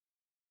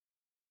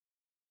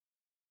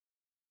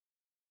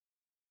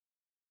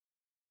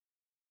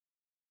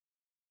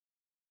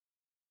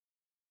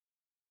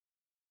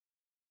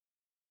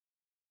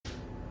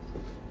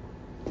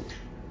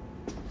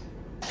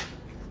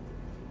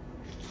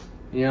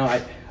You know,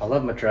 I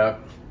love my truck,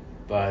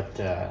 but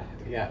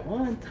we got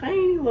one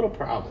tiny little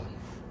problem.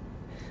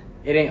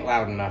 It ain't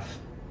loud enough.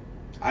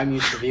 I'm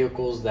used to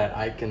vehicles that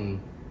I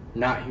can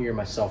not hear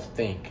myself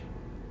think.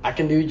 I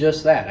can do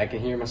just that. I can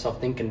hear myself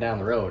thinking down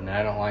the road, and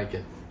I don't like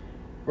it.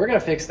 We're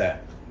gonna fix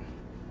that.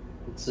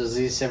 It's a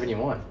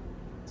Z71.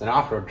 It's an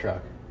off-road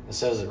truck. It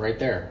says it right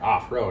there,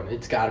 off-road.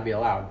 It's gotta be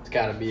allowed. It's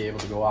gotta be able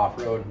to go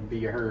off-road and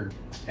be heard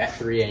at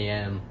 3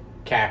 a.m.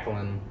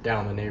 cackling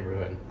down the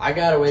neighborhood. I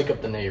gotta wake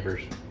up the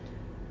neighbors.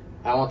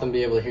 I want them to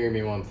be able to hear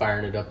me when I'm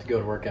firing it up to go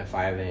to work at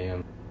 5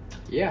 a.m.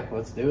 Yeah,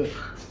 let's do it.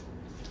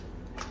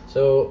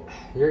 So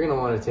you're gonna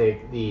want to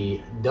take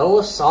the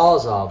dullest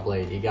Sawzall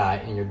blade you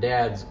got in your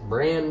dad's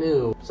brand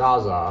new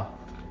Sawzall,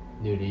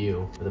 new to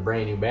you, with a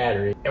brand new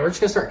battery, and we're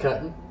just gonna start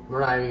cutting. We're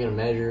not even gonna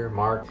measure,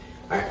 mark.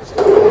 All right, let's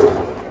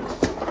go.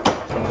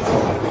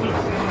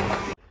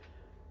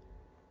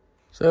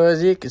 So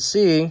as you can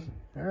see,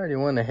 I already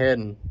went ahead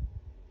and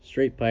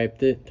straight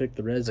piped it, took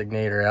the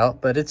resignator out,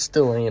 but it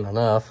still ain't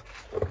enough.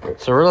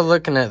 So we're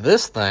looking at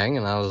this thing,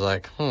 and I was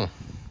like,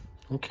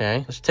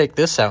 okay, let's take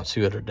this out and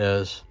see what it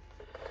does.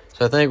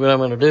 So I think what I'm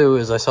going to do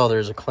is I saw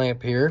there's a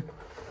clamp here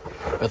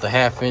with a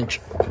 1/2-inch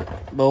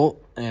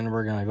bolt, and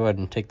we're going to go ahead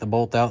and take the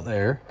bolt out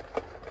there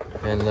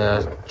and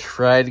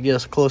try to get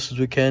as close as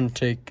we can,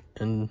 take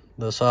in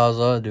the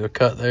Sawzall, do a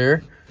cut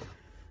there,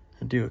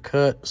 and do a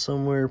cut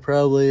somewhere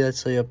probably, I'd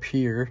say up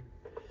here,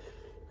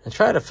 and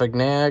try to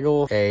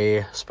finagle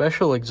a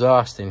special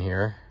exhaust in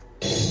here.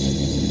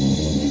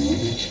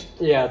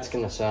 Yeah, it's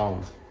going to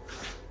sound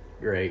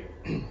great.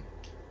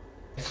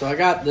 So I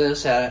got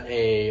this at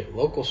a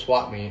local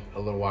swap meet a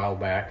little while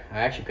back.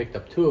 I actually picked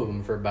up 2 of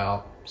them for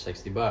about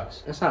 60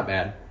 bucks. That's not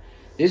bad.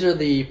 These are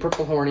the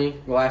Purple Horny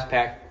glass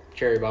pack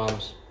cherry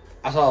bombs.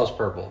 I saw it was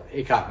purple.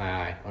 It caught my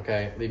eye,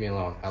 okay? Leave me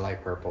alone. I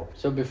like purple.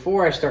 So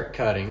before I start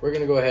cutting, we're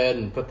gonna go ahead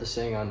and put this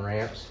thing on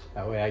ramps.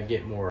 That way I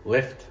get more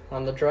lift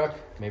on the truck.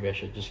 Maybe I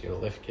should just get a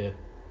lift kit.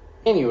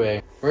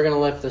 Anyway, we're gonna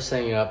lift this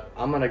thing up.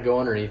 I'm gonna go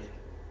underneath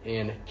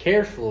and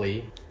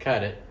carefully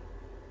cut it.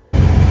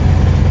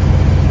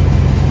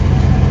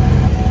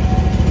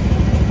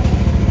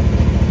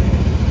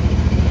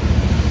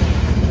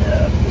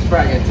 It's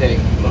probably gonna take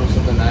most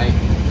of the night.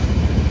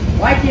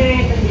 Why can't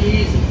anything be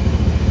easy?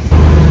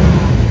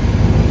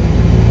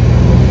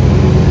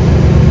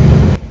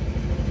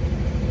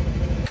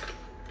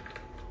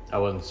 I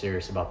wasn't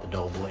serious about the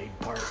dull blade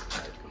part.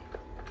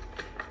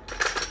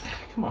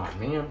 Come on,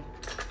 man.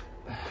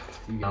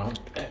 You know,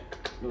 that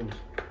goes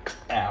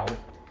out.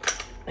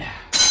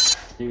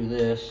 Do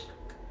this.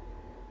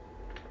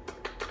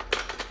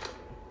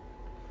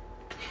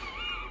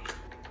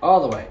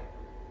 All the way.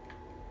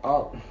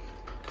 All.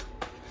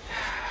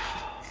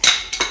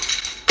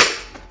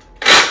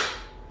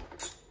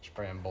 Should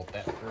probably unbolt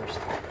that first.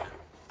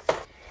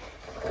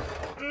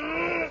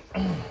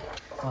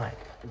 Fine.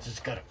 It's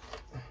just gotta.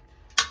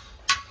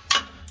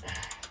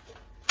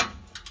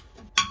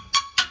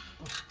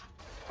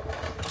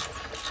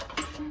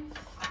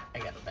 I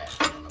got a bad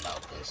feeling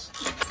about this.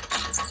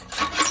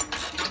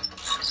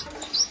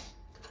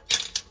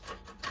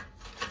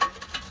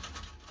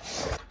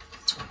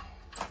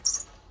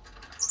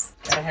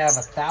 Gotta have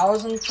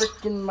 1,000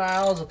 freaking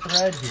miles of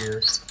thread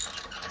here.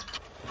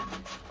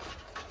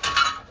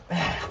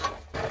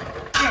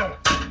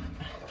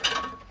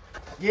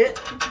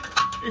 Get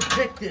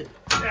ejected.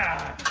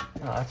 Oh,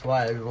 that's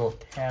why there's a little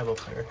tab up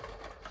there.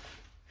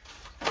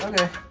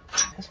 Okay,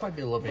 this might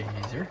be a little bit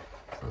easier.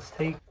 So let's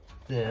take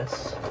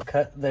this,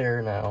 cut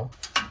there now,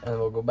 and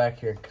we'll go back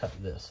here and cut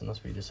this,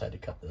 unless we decide to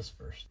cut this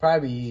first.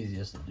 Probably be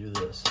easiest to do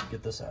this,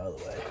 get this out of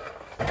the way.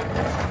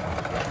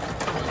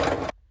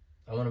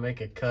 I'm gonna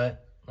make a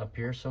cut up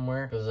here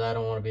somewhere, because I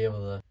don't want to be able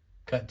to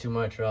cut too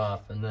much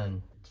off, and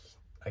then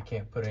I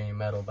can't put any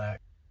metal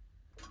back.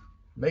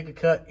 Make a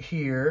cut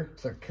here,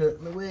 start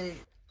cutting away.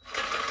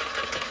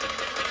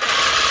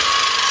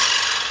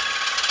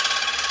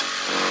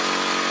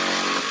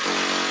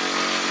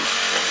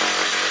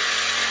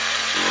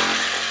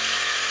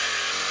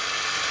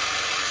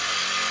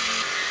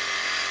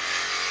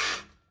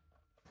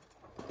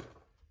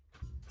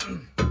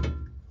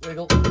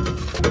 Wiggle.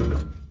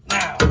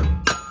 Now.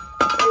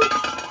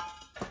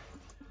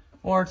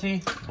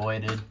 Warranty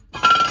voided.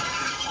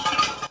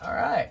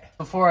 Alright.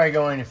 Before I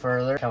go any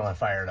further, come on,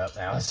 fire it up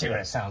now. Let's see what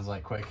it sounds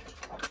like quick.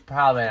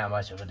 Probably not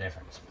much of a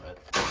difference, but.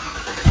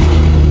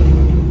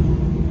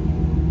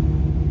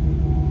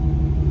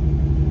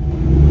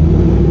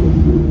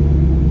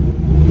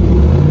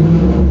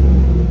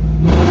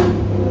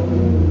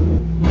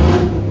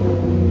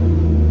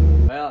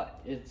 Well,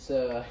 it's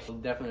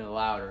definitely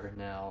louder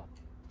now.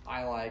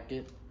 I like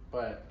it,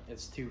 but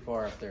it's too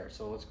far up there.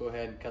 So let's go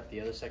ahead and cut the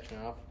other section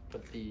off,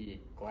 put the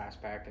glass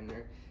pack in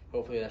there.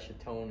 Hopefully that should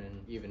tone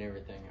and even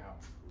everything out.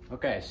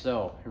 Okay,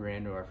 so we ran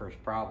into our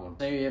first problem.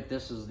 Say if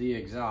this is the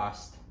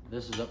exhaust,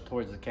 this is up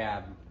towards the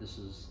cab, this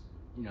is,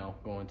 you know,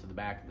 going to the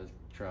back of the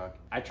truck.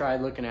 I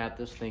tried looking at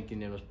this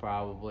thinking it was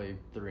probably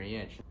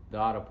 3-inch. The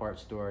auto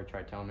parts store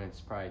tried telling me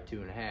it's probably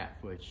 2.5,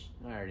 which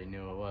I already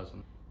knew it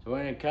wasn't. So I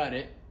went and cut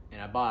it,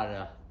 And I bought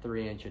a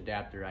 3-inch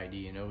adapter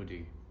ID and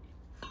OD.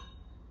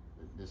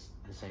 This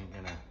ain't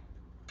gonna,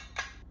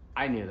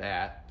 I knew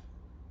that.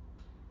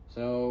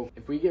 So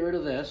if we get rid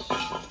of this,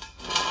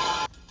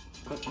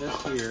 put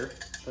this here,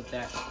 put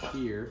that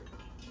here,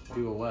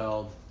 do a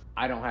weld.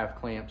 I don't have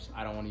clamps,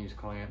 I don't wanna use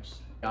clamps.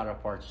 Auto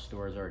parts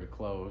store is already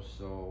closed,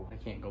 so I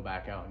can't go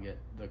back out and get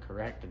the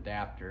correct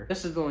adapter.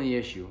 This is the only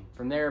issue.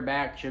 From there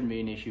back, shouldn't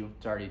be an issue.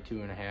 It's already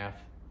 2.5.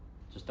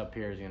 Just up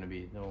here is gonna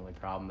be the only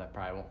problem that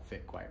probably won't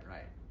fit quite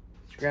right.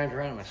 Scrounged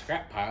around in my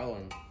scrap pile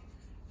and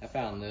I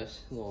found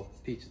this little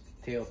piece of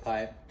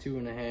tailpipe,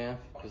 2.5,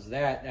 because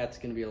that's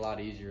gonna be a lot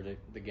easier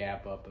to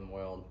gap up and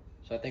weld.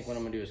 So I think what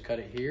I'm gonna do is cut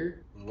it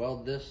here,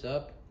 weld this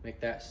up, make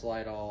that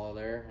slide all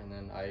there, and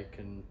then I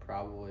can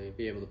probably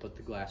be able to put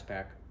the glass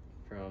pack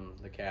from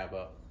the cab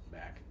up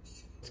back.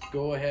 Let's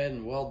go ahead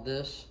and weld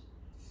this,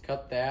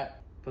 cut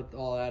that, put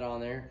all that on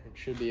there, and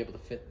should be able to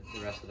fit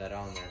the rest of that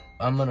on there.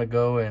 I'm gonna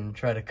go and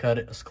try to cut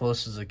it as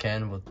close as I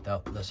can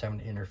without this having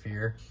to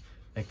interfere.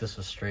 Make this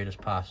as straight as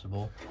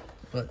possible.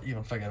 But even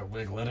if I gotta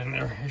wiggle it in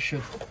there, it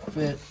should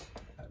fit.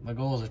 My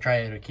goal is to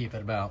try to keep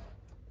it about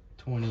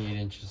 28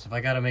 inches. If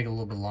I gotta make it a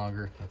little bit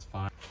longer, that's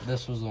fine.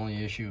 This was the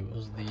only issue, it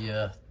was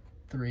the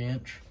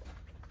 3-inch.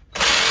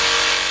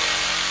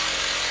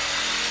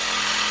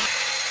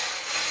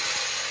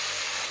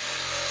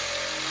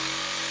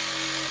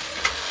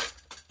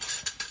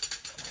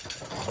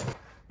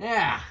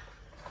 Yeah.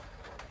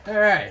 All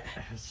right.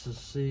 Let's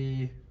just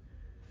see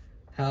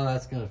how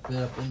that's gonna fit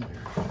up in there.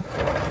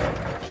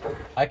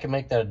 I can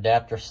make that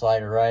adapter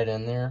slide right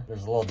in there.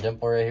 There's a little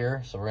dimple right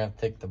here, so we're gonna have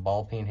to take the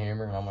ball peen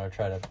hammer and I'm gonna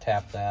try to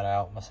tap that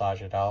out,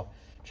 massage it out,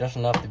 just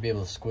enough to be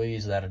able to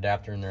squeeze that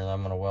adapter in there, and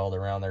I'm gonna weld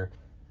around there.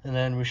 And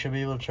then we should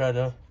be able to try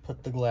to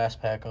put the glass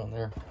pack on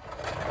there.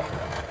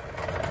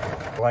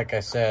 Like I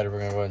said, we're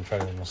gonna go ahead and try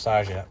to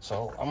massage it.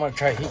 So I'm gonna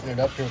try heating it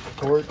up here with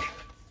the torch,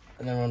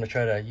 and then we're gonna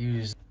try to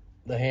use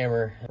the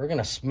hammer. We're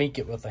gonna smeak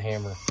it with the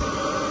hammer.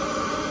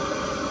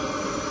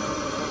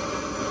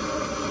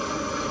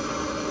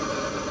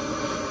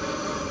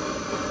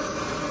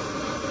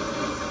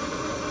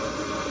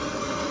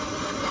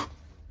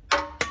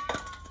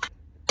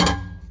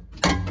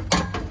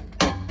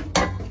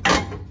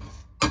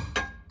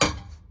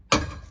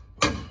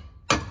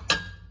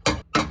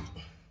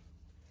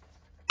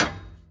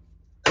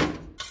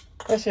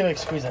 Let's see if I can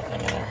squeeze that thing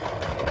in there.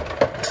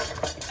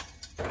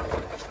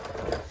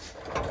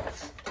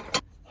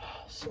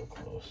 So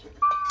close.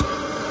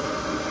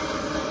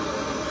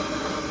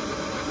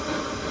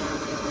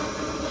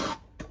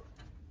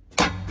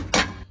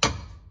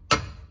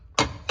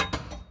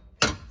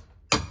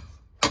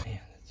 Man,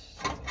 that's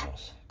something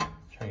else.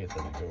 Trying to get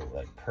that to go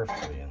like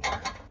perfectly in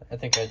there. I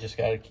think I just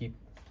gotta keep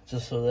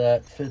just so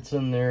that fits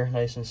in there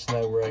nice and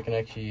snug where I can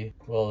actually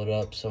weld it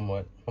up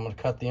somewhat. I'm gonna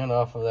cut the end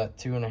off of that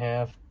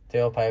 2.5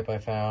 tailpipe I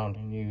found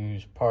and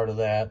use part of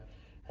that,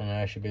 and then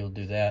I should be able to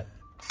do that.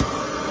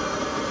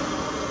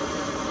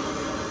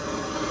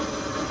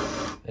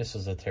 This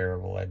is a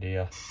terrible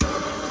idea.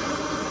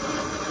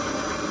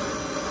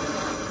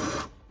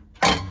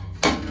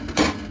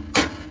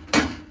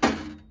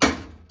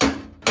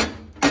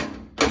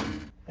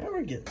 Now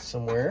we're getting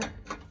somewhere.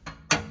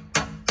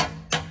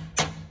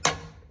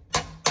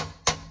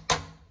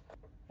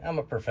 I'm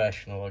a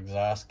professional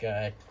exhaust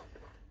guy.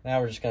 Now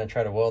we're just gonna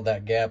try to weld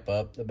that gap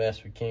up the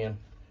best we can.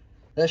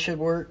 That should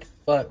work,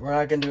 but we're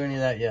not gonna do any of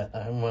that yet.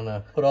 I'm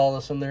gonna put all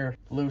this in there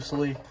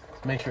loosely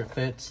to make sure it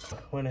fits.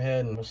 Went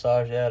ahead and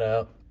massage that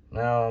out.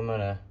 Now I'm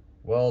gonna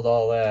weld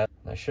all that.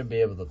 I should be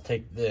able to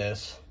take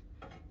this.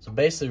 So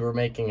basically we're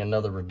making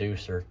another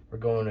reducer. We're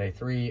going to a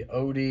 3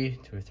 OD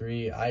to a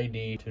 3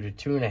 ID to a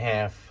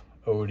 2.5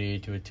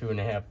 OD to a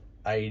 2.5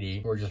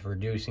 ID. We're just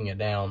reducing it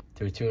down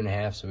to a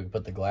 2.5 so we can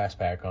put the glass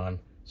pack on.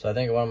 So I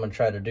think what I'm gonna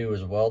try to do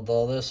is weld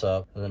all this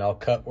up, and then I'll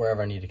cut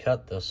wherever I need to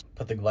cut this,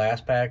 put the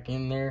glass pack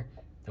in there,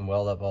 and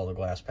weld up all the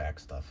glass pack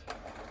stuff.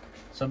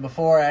 So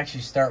before I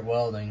actually start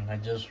welding, I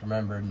just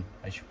remembered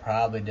I should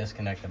probably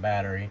disconnect the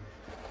battery.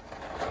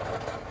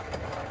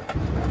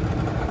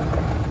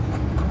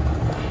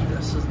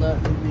 This is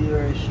not gonna be a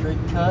very straight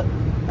cut.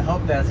 I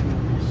hope that's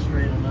gonna be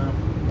straight enough.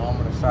 Well, I'm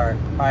gonna start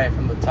probably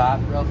from the top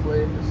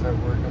roughly, and start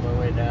working my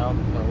way down.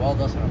 I'm gonna weld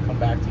this and I'll come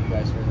back to you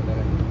guys here in a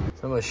minute.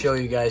 So I'm gonna show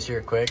you guys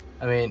here quick.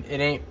 I mean, it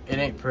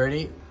ain't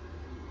pretty.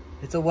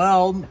 It's a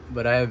weld,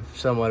 but I have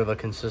somewhat of a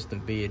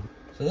consistent bead.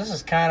 So this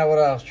is kind of what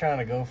I was trying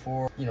to go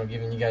for, you know,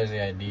 giving you guys the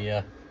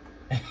idea.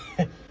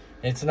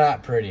 It's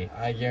not pretty.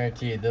 I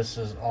guarantee this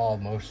is all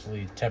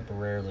mostly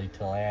temporarily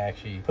till I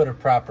actually put a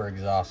proper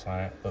exhaust on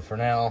it. But for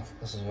now,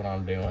 this is what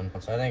I'm doing.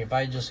 So I think if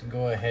I just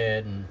go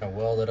ahead and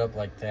weld it up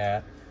like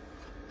that,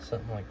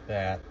 something like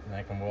that, and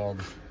I can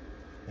weld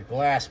the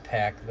glass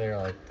pack there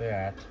like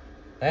that,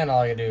 then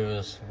all I can do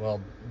is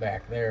weld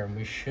back there and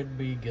we should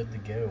be good to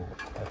go.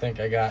 I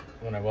think I got,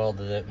 when I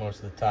welded it,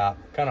 most of the top.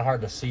 Kind of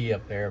hard to see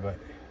up there, but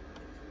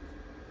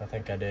I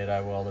think I did.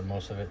 I welded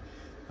most of it.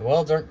 The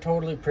welds aren't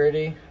totally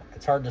pretty.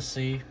 It's hard to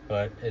see,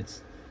 but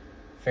it's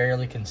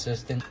fairly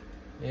consistent.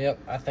 Yep,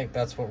 I think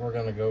that's what we're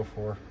gonna go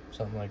for.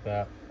 Something like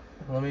that.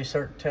 let me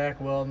start tack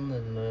welding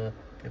and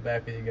get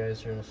back with you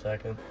guys here in a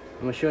second.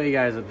 I'm gonna show you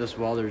guys that this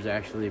welder is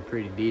actually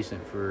pretty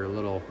decent for a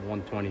little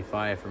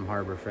 125 from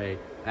Harbor Freight.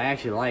 I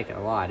actually like it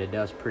a lot. It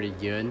does pretty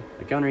good.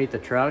 Like underneath the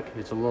truck,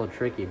 it's a little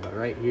tricky, but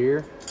right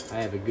here, I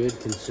have a good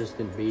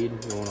consistent bead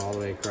going all the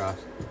way across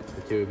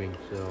the tubing.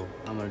 So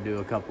I'm gonna do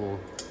a couple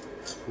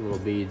little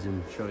beads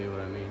and show you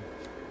what I mean.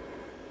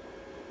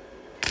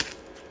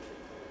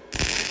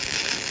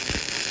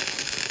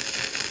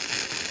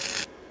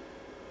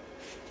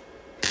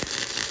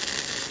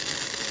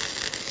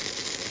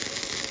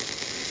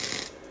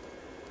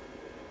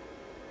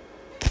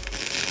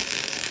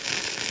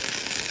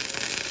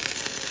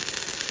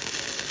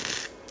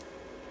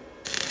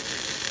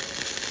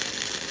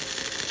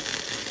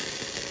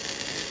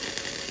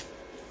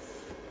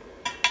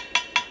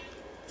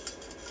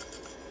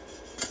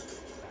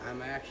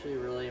 I'm actually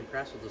really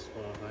impressed with this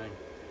whole thing.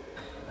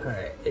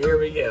 Alright, here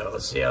we go.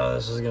 Let's see how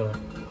this is gonna.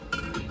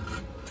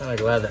 Kinda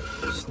glad that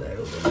snag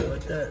a little bit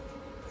like that.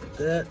 Like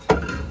that.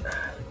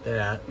 Like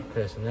that.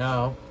 Okay, so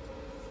now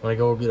when I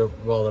go get it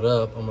welded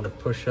up, I'm gonna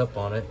push up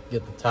on it,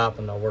 get the top,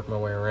 and I'll work my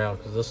way around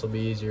because this will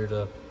be easier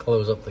to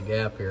close up the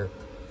gap here.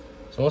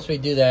 So once we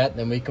do that,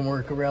 then we can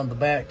work around the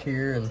back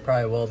here and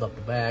probably weld up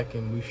the back,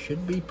 and we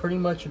should be pretty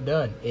much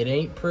done. It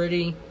ain't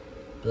pretty,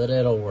 but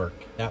it'll work.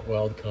 That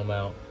weld come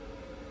out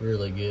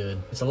really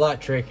good. It's a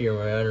lot trickier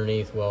when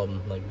underneath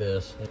welding like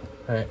this.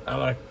 All right, I'm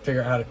gonna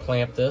figure out how to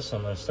clamp this.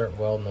 I'm gonna start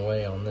welding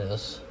away on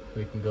this.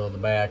 We can go to the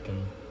back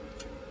and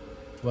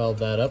weld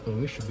that up,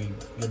 and we should be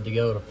good to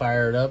go to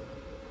fire it up.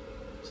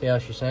 See how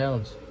she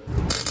sounds.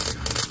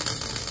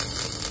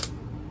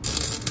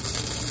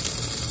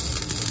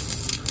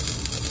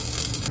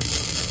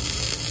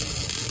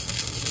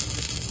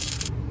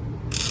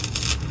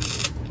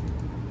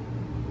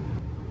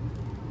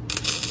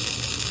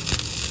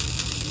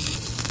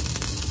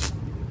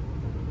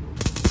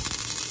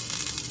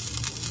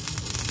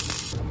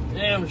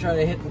 Yeah, I'm trying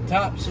to hit the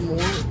top some more,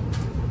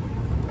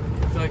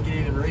 if I can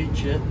even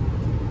reach it.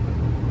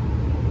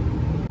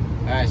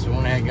 Alright, so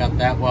when I got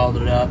that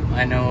welded up,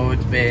 I know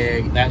it's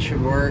big. That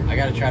should work. I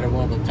gotta try to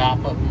weld the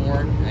top up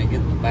more and get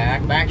the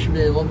back. Back should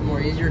be a little bit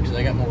more easier because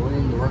I got more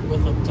room to work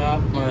with up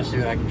top. I'm gonna see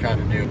what I can try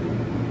to do.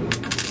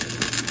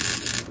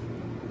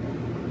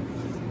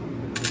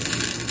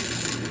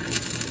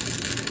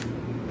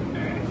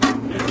 Alright.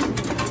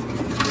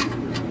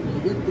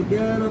 Get the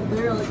gun up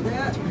there like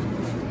that.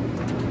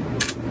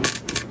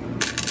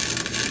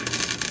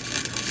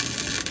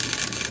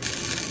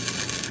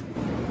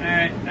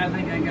 Alright, I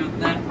think I got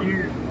that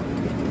here.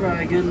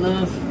 Probably good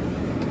enough.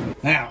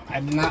 Now, I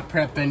did not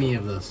prep any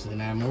of this,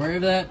 and I'm aware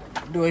of that.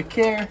 Do I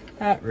care?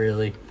 Not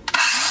really.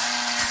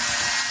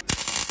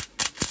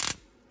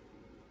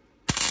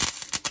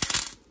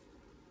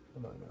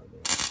 Come on now,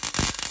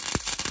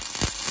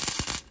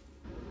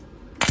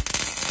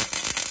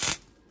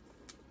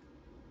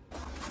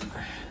 man.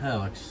 That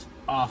looks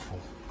awful.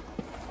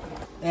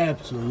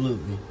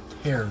 Absolutely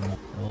terrible.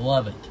 I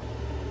love it.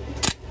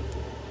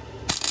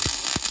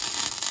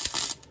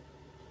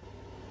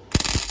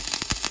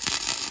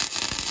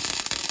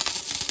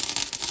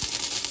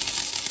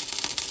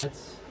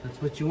 That's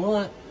what you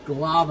want.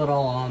 Glob it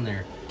all on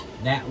there.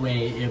 That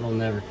way it will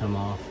never come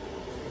off.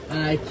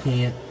 I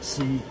can't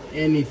see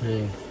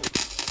anything.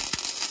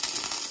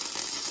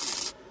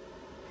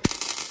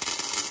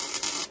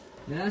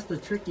 Now that's the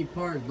tricky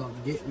part about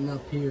getting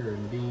up here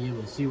and being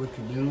able to see what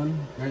you're doing.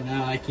 Right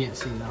now I can't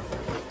see nothing.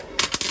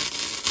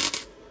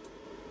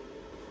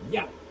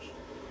 Yeah.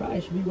 Probably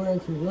should be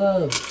wearing some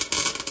gloves.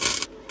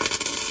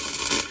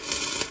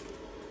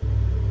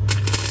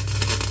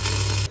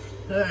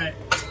 Alright.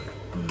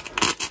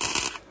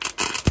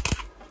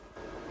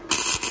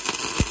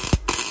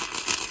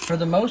 For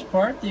the most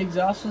part, the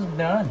exhaust is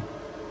done.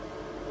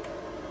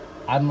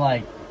 I'm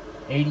like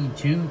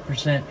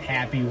 82%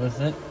 happy with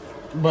it,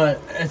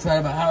 but it's not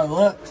about how it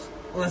looks.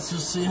 Let's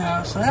just see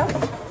how it sounds.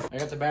 I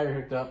got the battery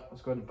hooked up.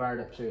 Let's go ahead and fire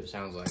it up, see what it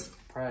sounds like.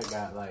 Probably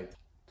got like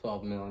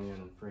 12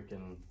 million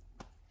freaking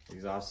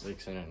exhaust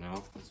leaks in it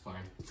now. That's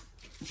fine.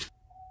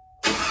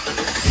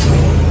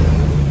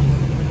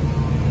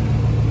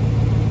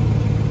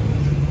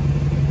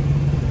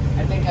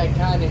 I think I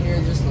kind of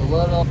hear just a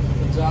little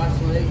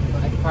exhaust leak,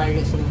 but I could probably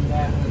get some of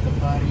that with the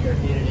putty or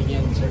hit it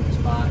again in certain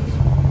spots.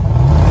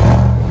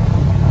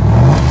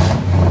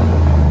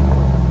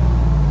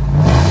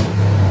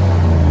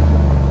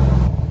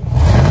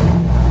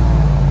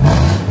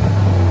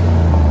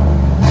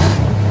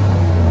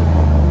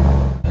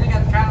 I think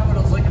that's kind of what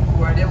I was looking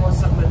for. I didn't want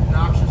something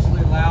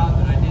obnoxiously loud,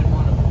 but I did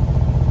want a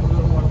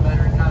little more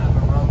better kind of a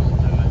rumble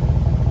to it.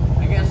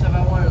 I guess if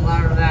I wanted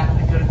louder than that,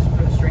 I could have just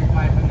put a straight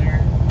pipe in there.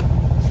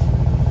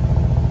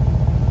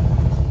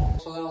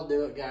 So that'll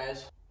do it,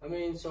 guys. I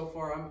mean, so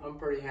far I'm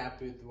pretty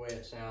happy with the way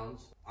it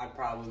sounds. I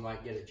probably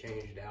might get it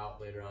changed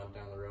out later on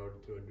down the road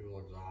to a dual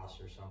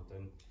exhaust or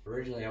something.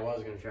 Originally I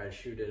was going to try to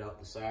shoot it out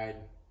the side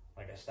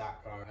like a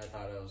stock car. I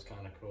thought it was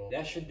kind of cool.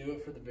 That should do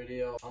it for the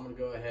video. I'm going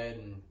to go ahead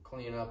and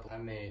clean up. I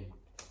made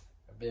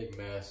a big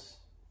mess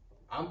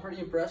I'm pretty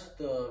impressed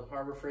with the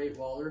Harbor Freight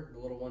welder, the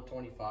little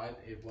 125.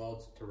 It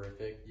welds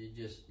terrific.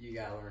 You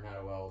gotta learn how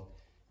to weld.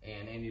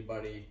 And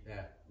anybody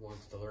that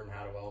wants to learn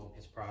how to weld,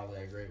 it's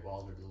probably a great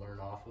welder to learn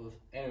off of.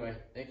 Anyway,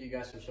 thank you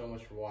guys so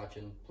much for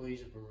watching.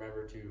 Please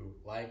remember to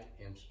like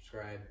and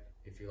subscribe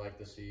if you like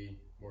to see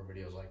more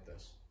videos like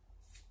this.